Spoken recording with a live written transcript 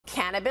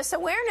Cannabis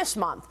Awareness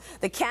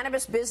Month. The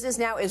cannabis business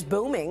now is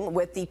booming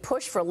with the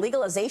push for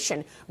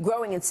legalization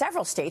growing in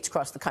several states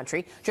across the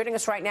country. Joining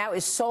us right now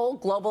is Sol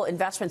Global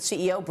Investment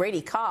CEO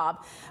Brady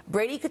Cobb.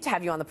 Brady, good to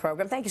have you on the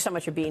program. Thank you so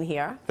much for being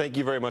here. Thank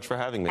you very much for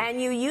having me.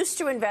 And you used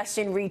to invest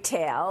in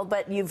retail,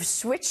 but you've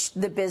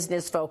switched the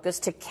business focus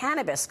to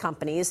cannabis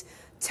companies.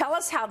 Tell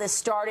us how this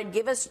started.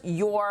 Give us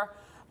your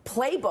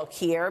playbook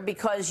here,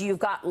 because you've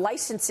got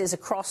licenses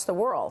across the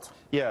world.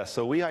 Yeah,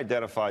 so we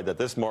identified that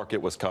this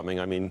market was coming.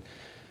 I mean,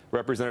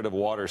 Representative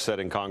Waters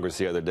said in Congress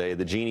the other day,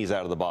 the genie's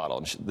out of the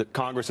bottle. The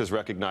Congress has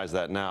recognized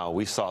that now.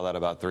 We saw that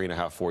about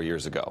 3.5, 4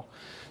 years ago.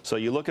 So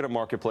you look at a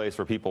marketplace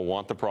where people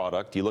want the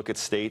product. You look at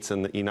states,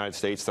 and the United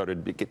States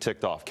started to get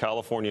ticked off.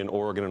 California and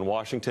Oregon and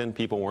Washington,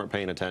 people weren't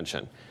paying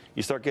attention.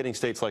 You start getting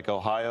states like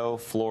Ohio,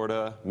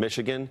 Florida,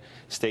 Michigan,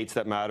 states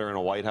that matter in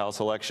a White House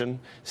election,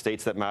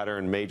 states that matter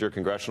in major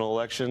congressional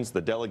elections.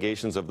 The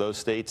delegations of those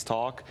states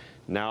talk.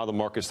 Now the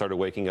market started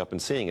waking up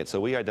and seeing it.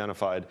 So we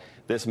identified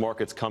this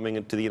market's coming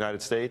into the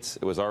United States.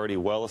 It was already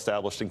well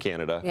established in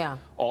Canada. Yeah.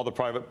 All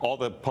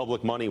the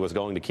public money was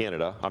going to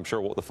Canada. I'm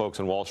sure the folks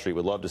on Wall Street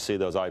would love to see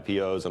those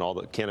IPOs and all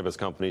the cannabis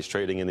companies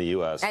trading in the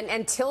U.S.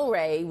 And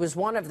Tilray was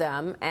one of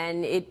them,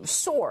 and it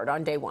soared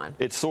on day one.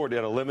 It soared. It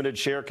had a limited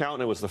share count,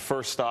 and it was the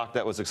first stock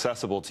that was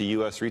accessible to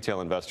U.S.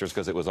 retail investors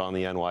because it was on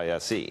the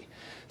NYSE.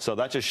 So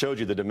that just showed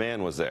you the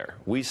demand was there.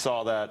 We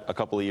saw that a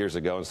couple of years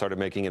ago and started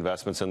making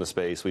investments in the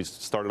space. We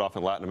started off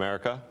in Latin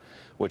America,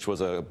 which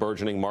was a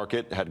burgeoning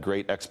market, had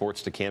great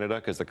exports to Canada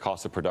because the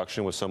cost of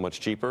production was so much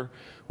cheaper.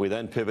 We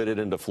then pivoted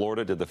into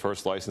Florida, did the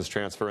first license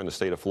transfer in the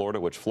state of Florida,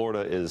 which Florida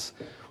is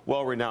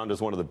well renowned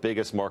as one of the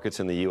biggest markets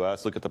in the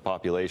U.S. Look at the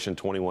population,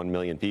 21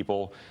 million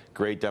people,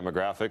 great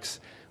demographics.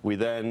 We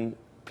then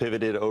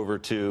pivoted over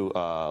to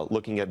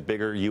looking at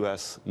bigger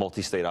U.S.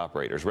 multi-state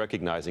operators,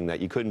 recognizing that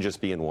you couldn't just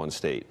be in one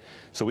state.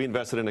 So we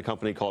invested in a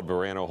company called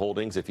Verano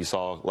Holdings. If you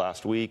saw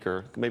last week,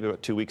 or maybe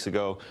about 2 weeks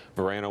ago,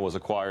 Verano was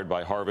acquired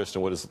by Harvest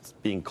in what is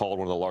being called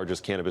one of the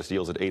largest cannabis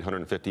deals at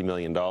 $850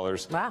 million.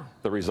 Wow.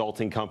 The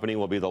resulting company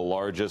will be the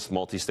largest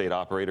multi-state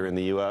operator in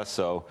the U.S.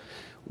 So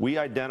we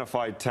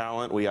identified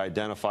talent, we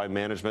identify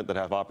management that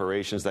have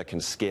operations that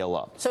can scale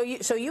up. So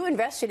you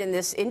invested in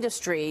this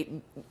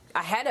industry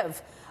ahead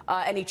of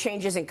any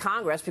changes in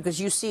Congress,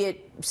 because you see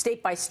it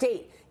state by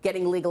state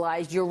getting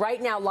legalized. You're right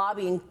now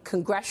lobbying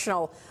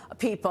congressional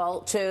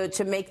people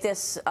to make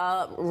this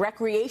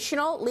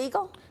recreational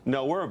legal?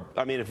 No,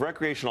 I mean, if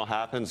recreational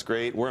happens,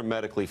 great. We're a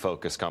medically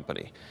focused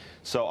company.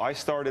 So I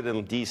started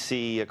in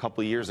D.C. a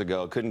couple of years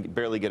ago, couldn't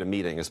barely get a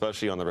meeting,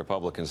 especially on the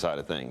Republican side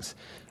of things.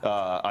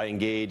 I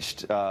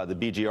engaged the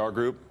BGR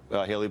group,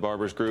 Haley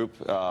Barber's group.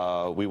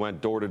 We went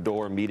door to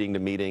door, meeting to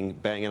meeting,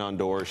 banging on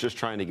doors, just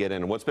trying to get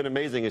in. And what's been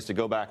amazing is to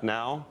go back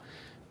now,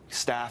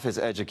 staff is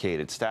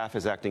educated, staff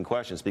is asking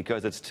questions,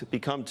 because it's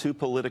become too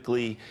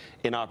politically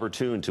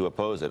inopportune to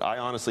oppose it. I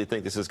honestly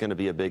think this is going to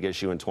be a big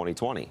issue in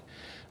 2020.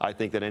 I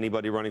think that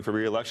anybody running for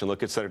re-election,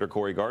 look at Senator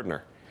Cory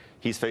Gardner.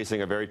 He's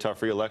facing a very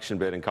tough re-election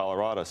bid in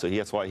Colorado, so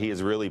that's why he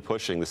is really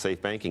pushing the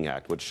Safe Banking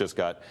Act, which just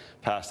got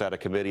passed out of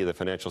committee of the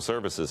Financial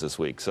Services this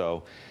week.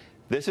 So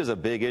this is a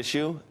big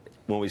issue.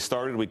 When we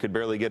started, we could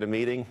barely get a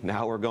meeting.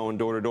 Now we're going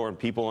door to door, and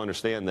people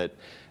understand that,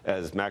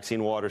 as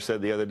Maxine Waters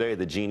said the other day,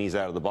 the genie's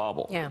out of the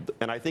bauble. Yeah.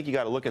 And I think you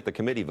got to look at the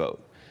committee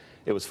vote.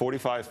 It was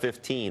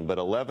 45-15, but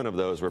 11 of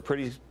those were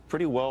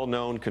pretty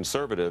well-known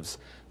conservatives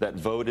that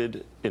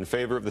voted in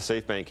favor of the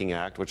Safe Banking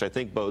Act, which I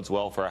think bodes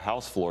well for a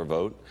House floor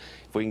vote.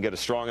 If we can get a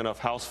strong enough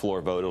House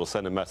floor vote, it'll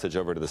send a message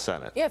over to the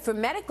Senate. Yeah, for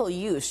medical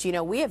use, you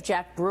know, we have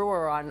Jack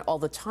Brewer on all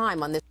the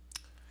time on this.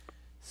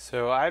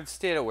 So I've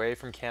stayed away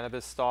from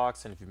cannabis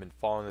stocks, and if you've been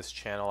following this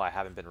channel, I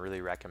haven't been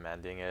really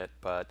recommending it.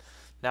 But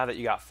now that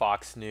you got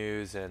Fox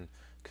News and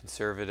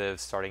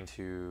conservatives starting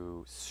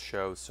to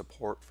show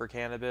support for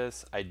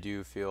cannabis, I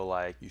do feel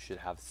like you should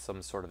have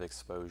some sort of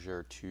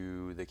exposure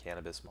to the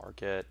cannabis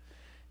market.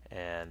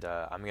 And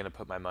I'm going to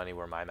put my money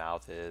where my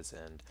mouth is,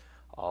 and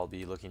I'll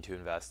be looking to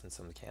invest in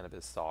some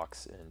cannabis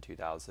stocks in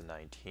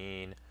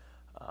 2019.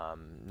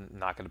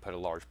 Not going to put a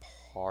large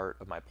part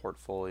of my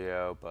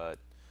portfolio, but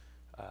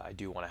I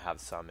do want to have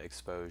some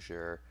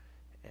exposure,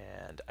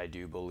 and I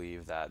do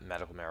believe that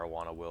medical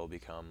marijuana will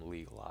become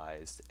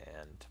legalized,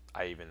 and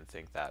I even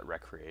think that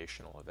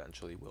recreational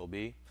eventually will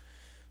be.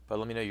 But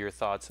let me know your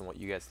thoughts and what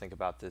you guys think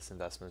about this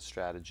investment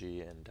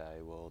strategy, and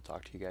I will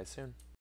talk to you guys soon.